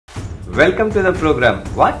Welcome to the program.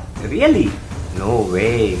 What? Really? No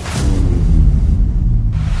way.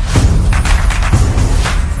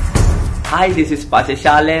 Hi, this is Pastor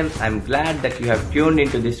Shalem. I'm glad that you have tuned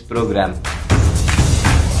into this program.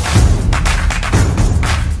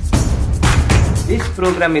 This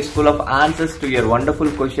program is full of answers to your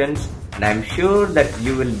wonderful questions, and I'm sure that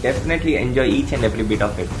you will definitely enjoy each and every bit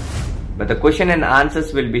of it. But the question and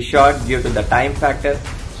answers will be short due to the time factor,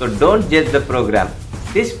 so don't judge the program.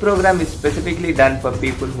 This program is specifically done for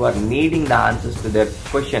people who are needing the answers to their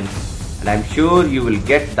questions, and I'm sure you will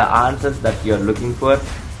get the answers that you're looking for.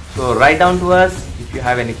 So write down to us if you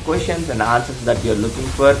have any questions and answers that you're looking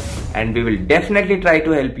for, and we will definitely try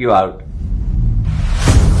to help you out.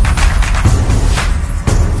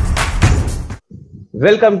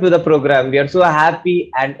 Welcome to the program. We are so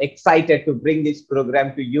happy and excited to bring this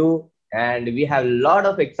program to you, and we have a lot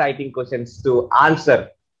of exciting questions to answer.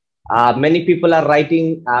 Many people are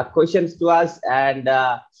writing questions to us, and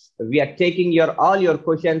we are taking all your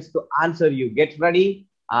questions to answer you. Get ready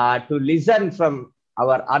to listen from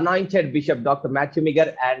our anointed Bishop, Dr. Mathew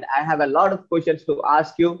Meagher, and I have a lot of questions to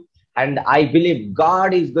ask you, and I believe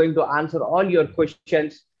God is going to answer all your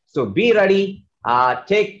questions. So be ready,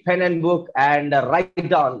 take pen and book and write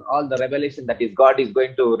down all the revelation that God is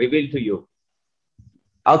going to reveal to you.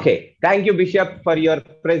 Okay, thank you, Bishop, for your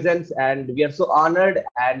presence, and we are so honored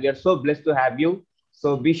and we are so blessed to have you.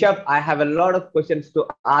 So, Bishop, I have a lot of questions to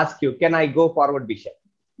ask you. Can I go forward, Bishop?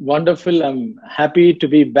 Wonderful. I'm happy to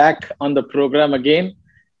be back on the program again.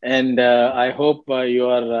 And I hope you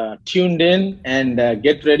are tuned in and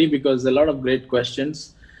get ready, because a lot of great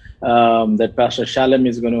questions that Pastor Shalem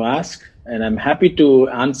is going to ask. And I'm happy to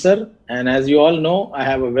answer. And as you all know, I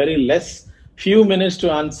have a very few minutes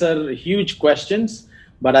to answer huge questions,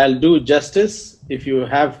 but I'll do justice. If you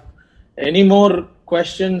have any more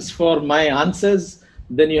questions for my answers,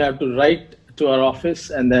 then you have to write to our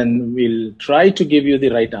office, and then we'll try to give you the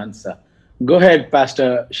right answer. Go ahead,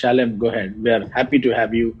 Pastor Shalem, go ahead. We are happy to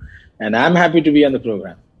have you, and I'm happy to be on the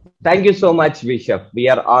program. Thank you so much, Bishop. We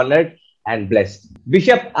are honored and blessed.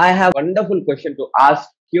 Bishop, I have a wonderful question to ask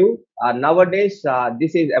you. Nowadays,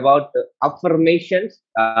 this is about affirmations,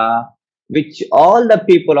 which all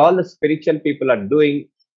the spiritual people are doing,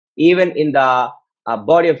 even in the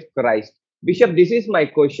body of Christ. Bishop, this is my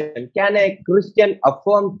question. Can a Christian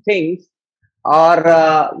affirm things? Or,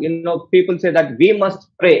 people say that we must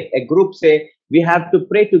pray. A group say we have to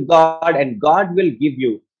pray to God and God will give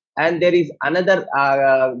you. And there is another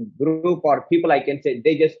group or people, I can say,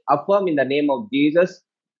 they just affirm in the name of Jesus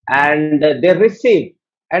and they receive.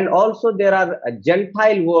 And also there are a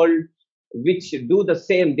Gentile world which do the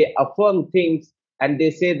same. They affirm things and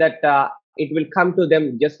they say that it will come to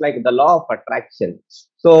them just like the law of attraction.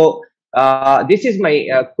 So this is my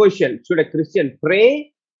question. Should a Christian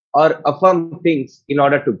pray or affirm things in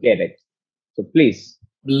order to get it? So please.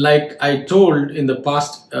 Like I told in the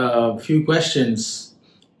past few questions,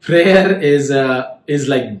 prayer is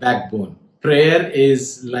like backbone. Prayer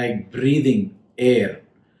is like breathing air.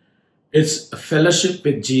 It's a fellowship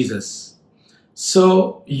with Jesus.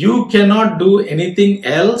 So you cannot do anything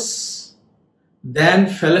else than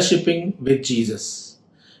fellowshipping with Jesus.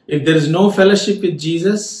 If there is no fellowship with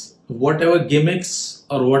Jesus, whatever gimmicks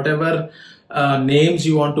or whatever names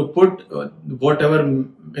you want to put, whatever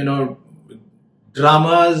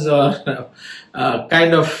dramas or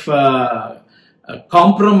kind of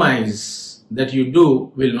compromise that you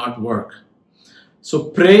do will not work. So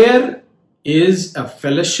prayer is a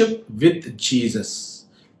fellowship with Jesus.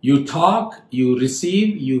 You talk, you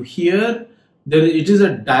receive, you hear. It is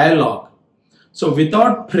a dialogue. So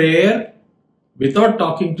without prayer, without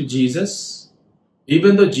talking to Jesus,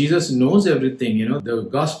 even though Jesus knows everything, the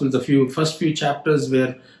Gospels, the first few chapters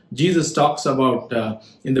where Jesus talks about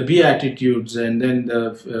in the Beatitudes, and then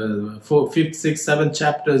the 5th, 6th, 7th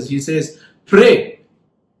chapters, he says, pray.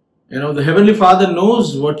 The Heavenly Father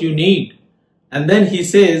knows what you need. And then he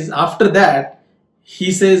says, after that,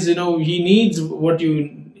 he says, he needs what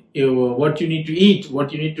you need to eat,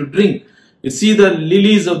 what you need to drink. You see the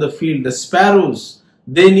lilies of the field, the sparrows,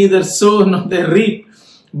 they neither sow nor they reap.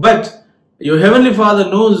 But your Heavenly Father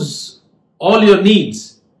knows all your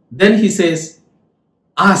needs. Then he says,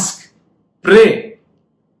 ask, pray.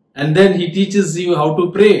 And then he teaches you how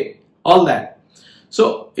to pray, all that.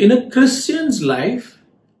 So in a Christian's life,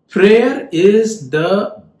 prayer is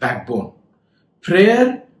the backbone.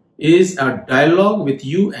 Prayer is a dialogue with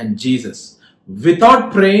you and Jesus.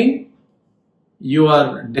 Without praying, you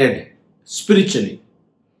are dead spiritually.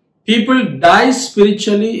 People die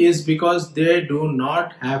spiritually is because they do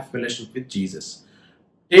not have fellowship with Jesus.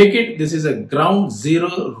 Take it, this is a ground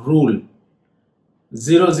zero rule.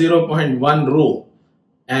 0.1 rule,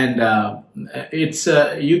 and it's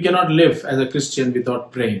you cannot live as a Christian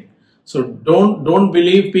without praying. So don't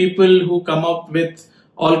believe people who come up with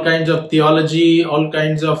all kinds of theology, all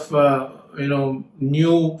kinds of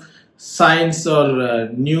new science or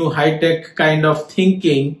new high-tech kind of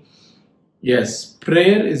thinking. Yes,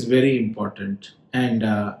 prayer is very important, and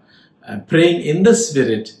praying in the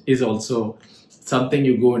Spirit is also something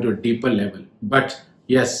you go into a deeper level. But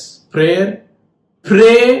yes, pray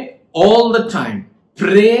all the time,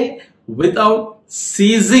 pray without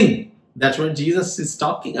ceasing. That's what Jesus is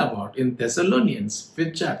talking about in Thessalonians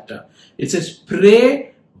 5th chapter. It says,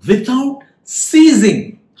 pray without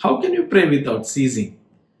ceasing. How can you pray without ceasing?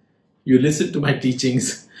 You listen to my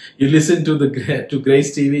teachings, you listen to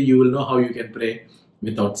Grace TV, you will know how you can pray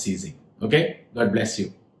without ceasing. Okay? God bless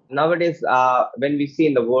you. Nowadays, when we see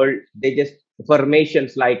in the world, they just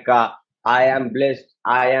affirmations like I am blessed,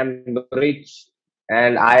 I am rich,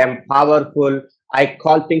 and I am powerful. I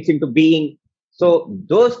call things into being. So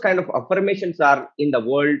those kind of affirmations are in the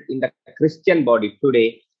world, in the Christian body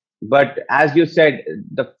today. But as you said,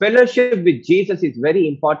 the fellowship with Jesus is very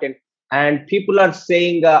important, and people are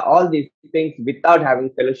saying all these things without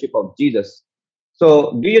having fellowship of Jesus.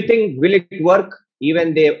 So, do you think will it work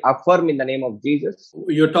even they affirm in the name of Jesus?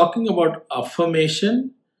 You're talking about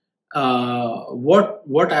affirmation.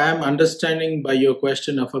 What I am understanding by your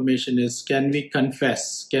question, affirmation, is can we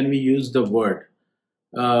confess? Can we use the word?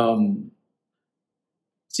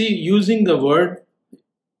 See, using the word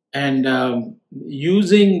and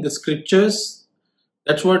using the scriptures,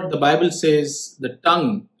 that's what the Bible says. The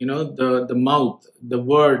tongue, the mouth, the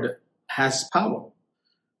word has power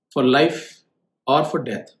for life or for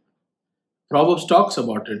death. Proverbs talks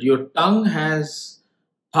about it. Your tongue has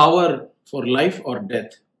power for life or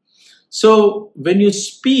death. So when you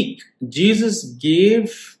speak, Jesus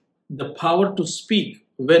gave the power to speak.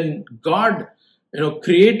 When God,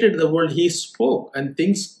 created the world, He spoke and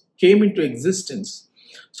things came into existence.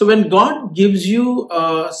 So when God gives you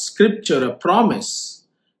a scripture, a promise,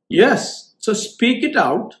 yes, so speak it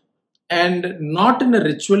out, and not in a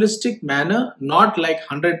ritualistic manner, not like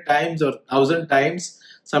 100 times or 1,000 times.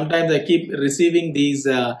 Sometimes I keep receiving these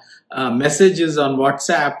messages on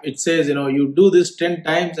WhatsApp. It says, you do this 10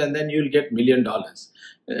 times and then you'll get $1 million.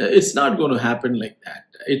 It's not going to happen like that.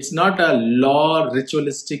 It's not a law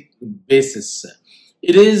ritualistic basis.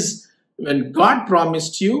 It is when God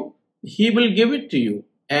promised you, He will give it to you.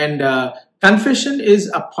 And confession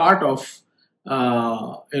is a part of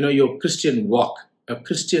your Christian walk, a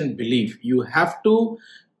Christian belief. You have to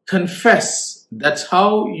confess. That's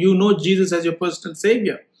how you know Jesus as your personal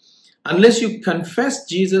Savior. Unless you confess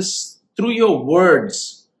Jesus through your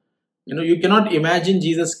words, you cannot imagine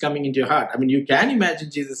Jesus coming into your heart. I mean, you can imagine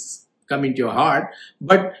Jesus coming to your heart,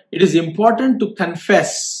 but it is important to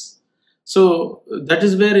confess. So that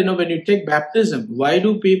is where, when you take baptism, why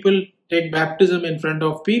do people take baptism in front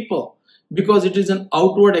of people? Because it is an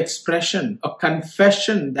outward expression, a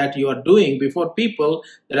confession that you are doing before people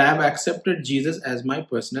that I have accepted Jesus as my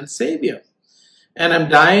personal Savior. And I'm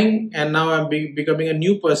dying, and now I'm becoming a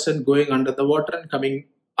new person, going under the water and coming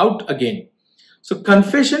out again. So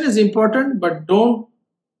confession is important, but don't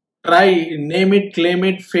try name it, claim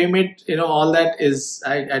it, fame it. All that is,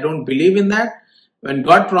 I don't believe in that. When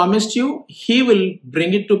God promised you, He will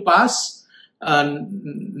bring it to pass.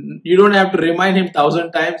 You don't have to remind Him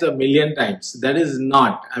 1,000 times, 1,000,000 times. That is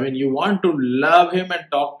not. I mean, you want to love Him and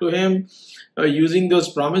talk to Him using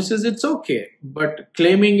those promises, it's okay. But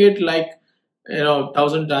claiming it like,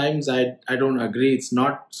 1,000 times, I don't agree. It's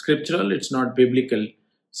not scriptural. It's not biblical.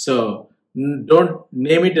 So don't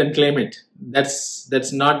name it and claim it.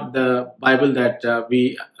 That's not the Bible that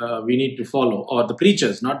we need to follow, or the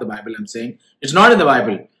preachers, not the Bible. I'm saying it's not in the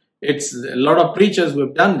Bible. It's a lot of preachers who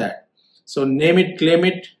have done that. So name it, claim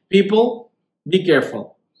it. People, be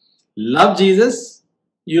careful. Love Jesus,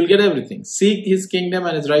 you'll get everything. Seek His kingdom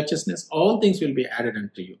and His righteousness. All things will be added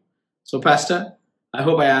unto you. So, Pastor, I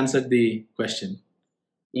hope I answered the question.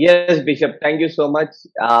 Yes, Bishop. Thank you so much.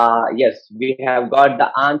 Yes, we have got the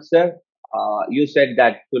answer. You said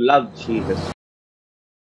that to love Jesus.